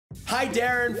Hi,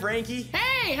 Dara and Frankie.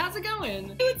 Hey, how's it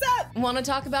going? What's up? Want to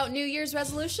talk about New Year's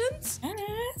resolutions?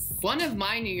 Yes. One of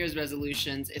my New Year's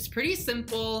resolutions is pretty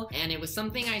simple, and it was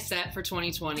something I set for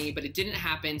 2020, but it didn't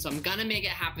happen, so I'm gonna make it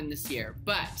happen this year.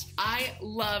 But I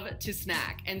love to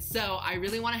snack, and so I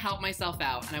really want to help myself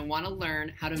out, and I want to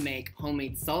learn how to make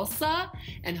homemade salsa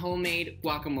and homemade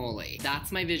guacamole.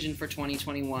 That's my vision for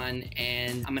 2021,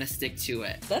 and I'm gonna stick to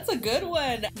it. That's a good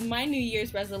one. My New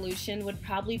Year's resolution would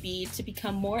probably be to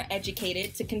become more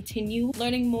educated, to continue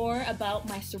learning more about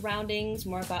my surroundings,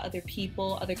 more about other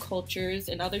people, other cultures,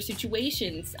 and other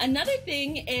situations. Another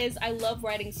thing is I love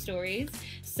writing stories,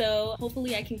 so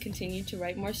hopefully I can continue to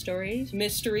write more stories.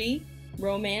 Mystery,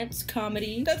 romance,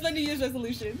 comedy. That's my New Year's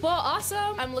resolution. Well,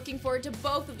 awesome. I'm looking forward to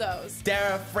both of those.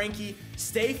 Dara, Frankie,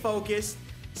 stay focused,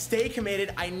 stay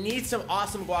committed. I need some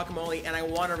awesome guacamole, and I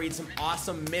want to read some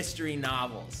awesome mystery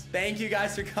novels. Thank you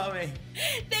guys for coming.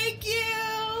 Thank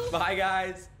you. Bye,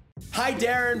 guys. Hi,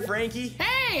 Dara and Frankie.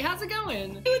 Hey, how's it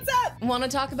going? What's up? Want to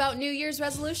talk about New Year's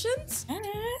resolutions?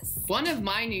 Yes. One of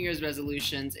my New Year's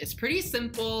resolutions is pretty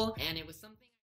simple, and it was something